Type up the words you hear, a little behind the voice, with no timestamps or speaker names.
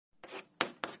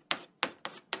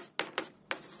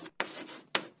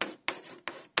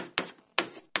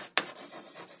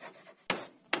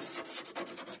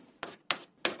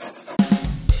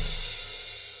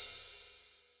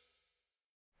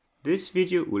This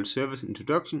video will serve as an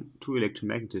introduction to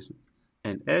electromagnetism,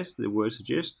 and as the word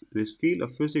suggests, this field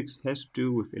of physics has to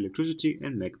do with electricity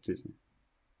and magnetism.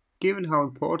 Given how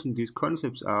important these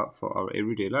concepts are for our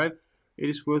everyday life, it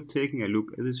is worth taking a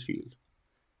look at this field.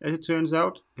 As it turns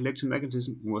out,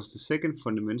 electromagnetism was the second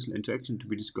fundamental interaction to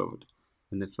be discovered,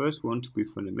 and the first one to be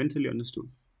fundamentally understood.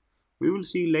 We will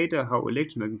see later how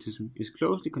electromagnetism is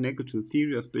closely connected to the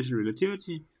theory of special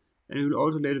relativity, and we will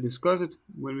also later discuss it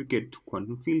when we get to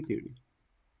quantum field theory.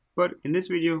 But in this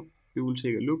video, we will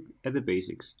take a look at the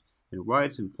basics and why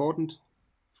it's important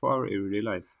for our everyday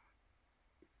life.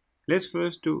 Let's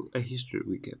first do a history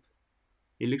recap.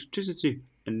 Electricity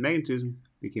and magnetism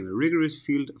became a rigorous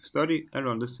field of study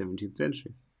around the 17th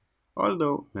century,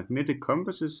 although magnetic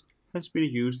compasses has been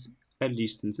used at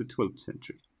least since the 12th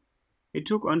century. It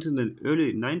took until the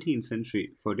early 19th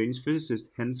century for Danish physicist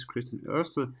Hans Christian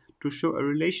Ørsted to show a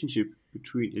relationship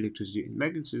between electricity and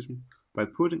magnetism by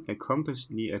putting a compass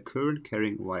near a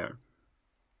current-carrying wire.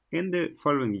 In the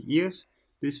following years,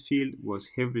 this field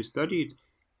was heavily studied,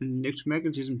 and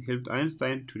electromagnetism helped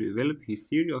Einstein to develop his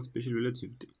theory of special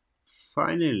relativity.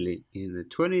 Finally, in the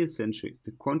 20th century,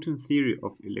 the quantum theory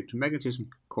of electromagnetism,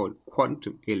 called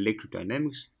quantum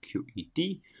electrodynamics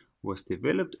 (QED), was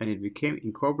developed and it became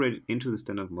incorporated into the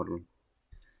Standard Model.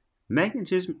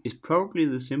 Magnetism is probably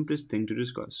the simplest thing to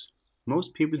discuss.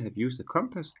 Most people have used a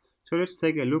compass, so let's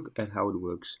take a look at how it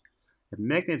works. A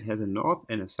magnet has a north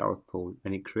and a south pole,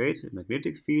 and it creates a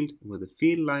magnetic field where the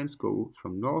field lines go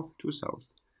from north to south.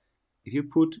 If you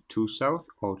put two south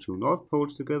or two north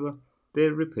poles together,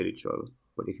 they'll repel each other,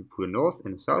 but if you put a north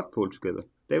and a south pole together,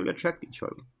 they will attract each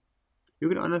other. You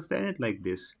can understand it like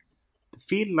this. The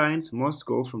field lines must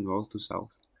go from north to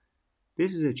south.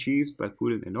 This is achieved by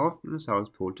putting a north and a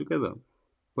south pole together.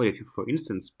 But if you, for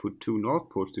instance, put two north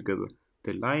poles together,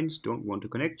 the lines don't want to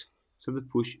connect, so they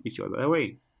push each other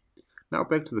away. Now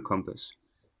back to the compass.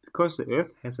 Because the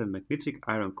Earth has a magnetic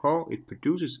iron core, it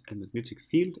produces a magnetic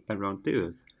field around the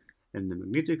Earth, and the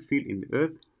magnetic field in the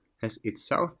Earth has its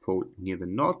south pole near the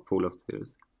north pole of the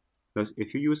Earth. Thus,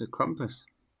 if you use a compass,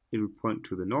 it will point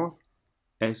to the north,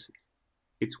 as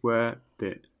it's where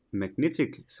the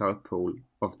magnetic south pole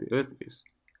of the Earth is.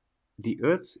 The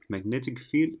Earth's magnetic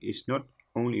field is not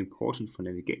only important for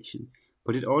navigation,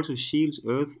 but it also shields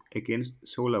Earth against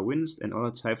solar winds and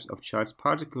other types of charged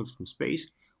particles from space,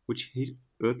 which hit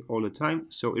Earth all the time,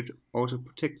 so it also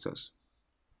protects us.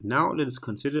 Now let us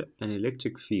consider an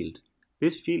electric field.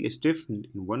 This field is different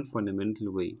in one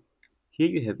fundamental way. Here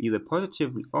you have either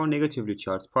positively or negatively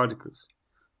charged particles.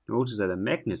 Notice that a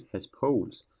magnet has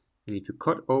poles, and if you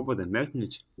cut over the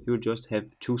magnet, you will just have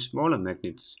two smaller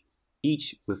magnets,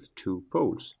 each with two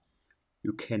poles.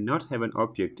 You cannot have an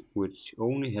object which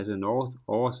only has a north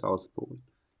or a south pole.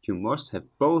 You must have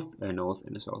both a north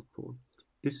and a south pole.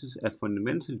 This is a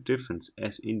fundamental difference,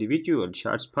 as individual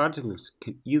charged particles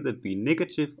can either be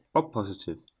negative or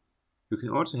positive. You can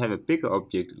also have a bigger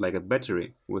object like a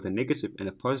battery with a negative and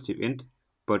a positive end,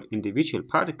 but individual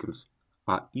particles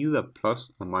are either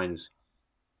plus or minus,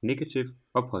 negative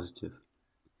or positive.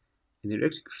 An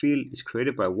electric field is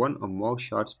created by one or more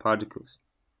charged particles.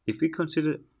 If we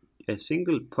consider a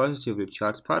single positively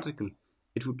charged particle,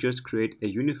 it would just create a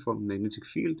uniform magnetic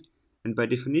field, and by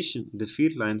definition the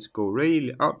field lines go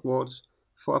radially outwards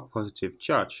for a positive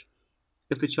charge.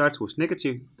 If the charge was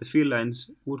negative, the field lines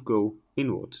would go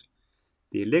inwards.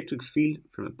 The electric field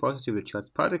from a positively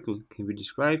charged particle can be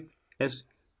described as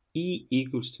E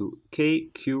equals to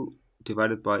kq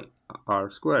divided by r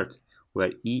squared,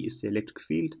 where E is the electric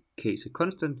field, k is a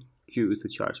constant, q is the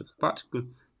charge of the particle,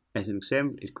 as an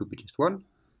example it could be just 1,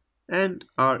 and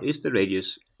r is the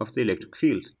radius of the electric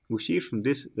field. We see from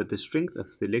this that the strength of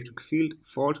the electric field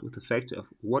falls with a factor of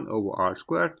 1 over r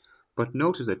squared, but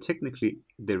notice that technically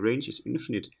the range is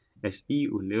infinite, as E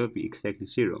will never be exactly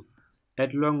 0.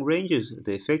 At long ranges,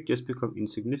 the effect just becomes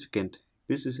insignificant.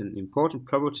 This is an important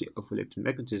property of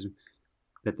electromagnetism,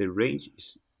 that the range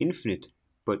is infinite,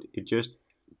 but it just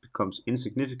becomes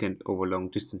insignificant over long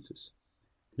distances.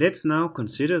 Let's now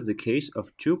consider the case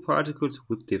of two particles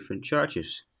with different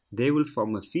charges. They will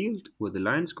form a field where the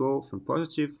lines go from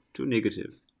positive to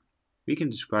negative. We can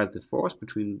describe the force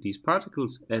between these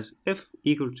particles as F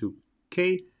equal to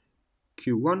K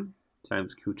Q1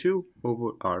 times Q2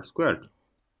 over r squared,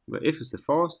 where F is the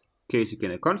force, K is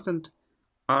again a constant,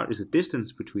 r is the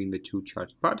distance between the two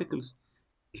charged particles,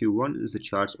 Q1 is the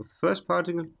charge of the first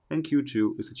particle, and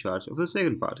Q2 is the charge of the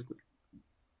second particle.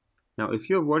 Now, if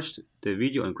you have watched the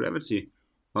video on gravity,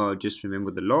 or just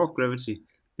remember the law of gravity,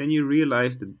 then you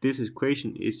realize that this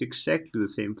equation is exactly the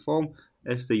same form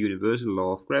as the universal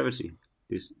law of gravity.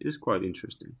 This is quite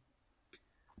interesting.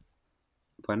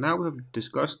 By now we have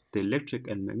discussed the electric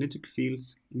and magnetic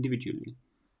fields individually,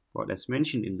 but as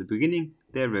mentioned in the beginning,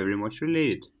 they are very much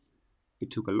related.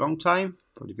 It took a long time,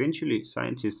 but eventually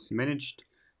scientists managed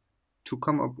to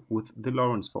come up with the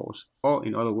Lorentz force, or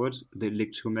in other words, the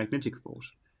electromagnetic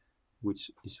force,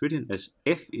 which is written as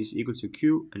F is equal to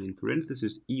Q and in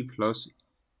parentheses E plus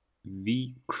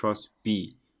V cross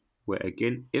B, where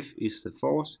again F is the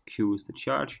force, Q is the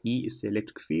charge, E is the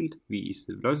electric field, V is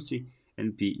the velocity,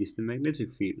 and B is the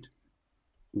magnetic field.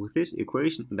 With this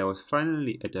equation, there was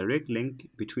finally a direct link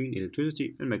between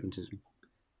electricity and magnetism.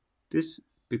 This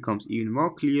becomes even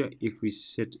more clear if we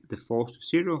set the force to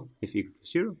 0, F equal to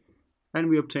 0, and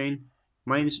we obtain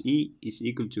minus E is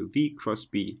equal to V cross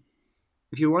B.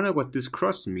 If you wonder what this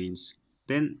cross means,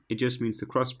 then it just means the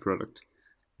cross product.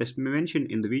 As mentioned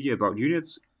in the video about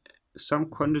units, some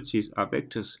quantities are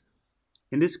vectors.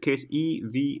 In this case, E,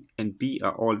 V, and B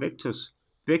are all vectors.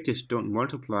 Vectors don't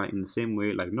multiply in the same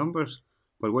way like numbers,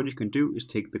 but what you can do is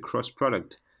take the cross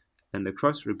product, and the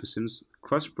cross represents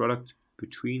cross product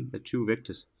between the two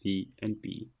vectors V and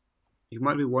B. You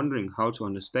might be wondering how to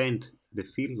understand the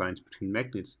field lines between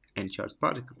magnets and charged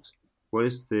particles. What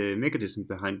is the mechanism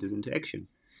behind this interaction?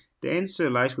 The answer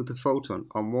lies with the photon,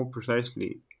 or more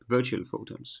precisely, virtual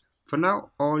photons. For now,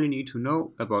 all you need to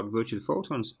know about virtual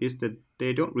photons is that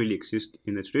they don't really exist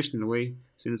in the traditional way,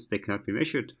 since they cannot be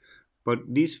measured,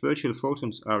 but these virtual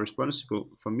photons are responsible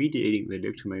for mediating the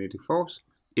electromagnetic force.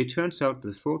 It turns out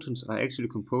that photons are actually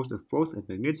composed of both a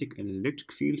magnetic and an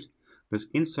electric field, thus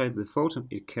inside the photon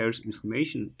it carries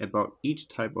information about each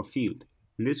type of field.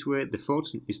 In this way, the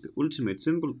photon is the ultimate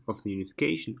symbol of the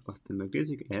unification of the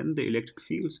magnetic and the electric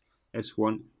fields as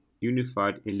one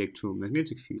unified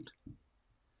electromagnetic field.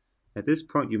 At this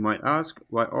point you might ask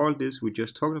why all this we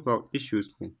just talked about is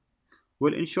useful.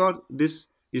 Well, in short, this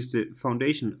is the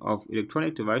foundation of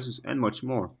electronic devices and much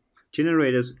more.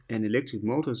 Generators and electric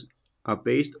motors are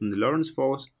based on the Lorentz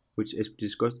force, which, as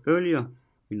discussed earlier,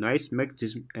 unites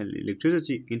magnetism and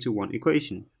electricity into one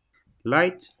equation.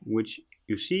 Light, which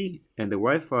you see, and the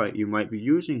Wi-Fi you might be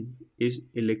using is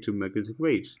electromagnetic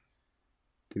waves.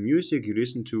 The music you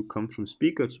listen to comes from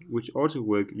speakers, which also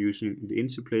work using the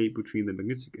interplay between the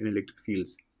magnetic and electric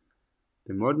fields.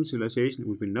 The modern civilization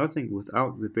would be nothing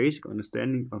without the basic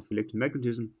understanding of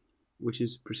electromagnetism, which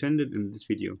is presented in this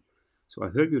video. So I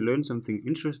hope you learned something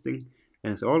interesting,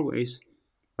 and as always,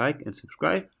 like and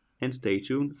subscribe, and stay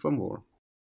tuned for more.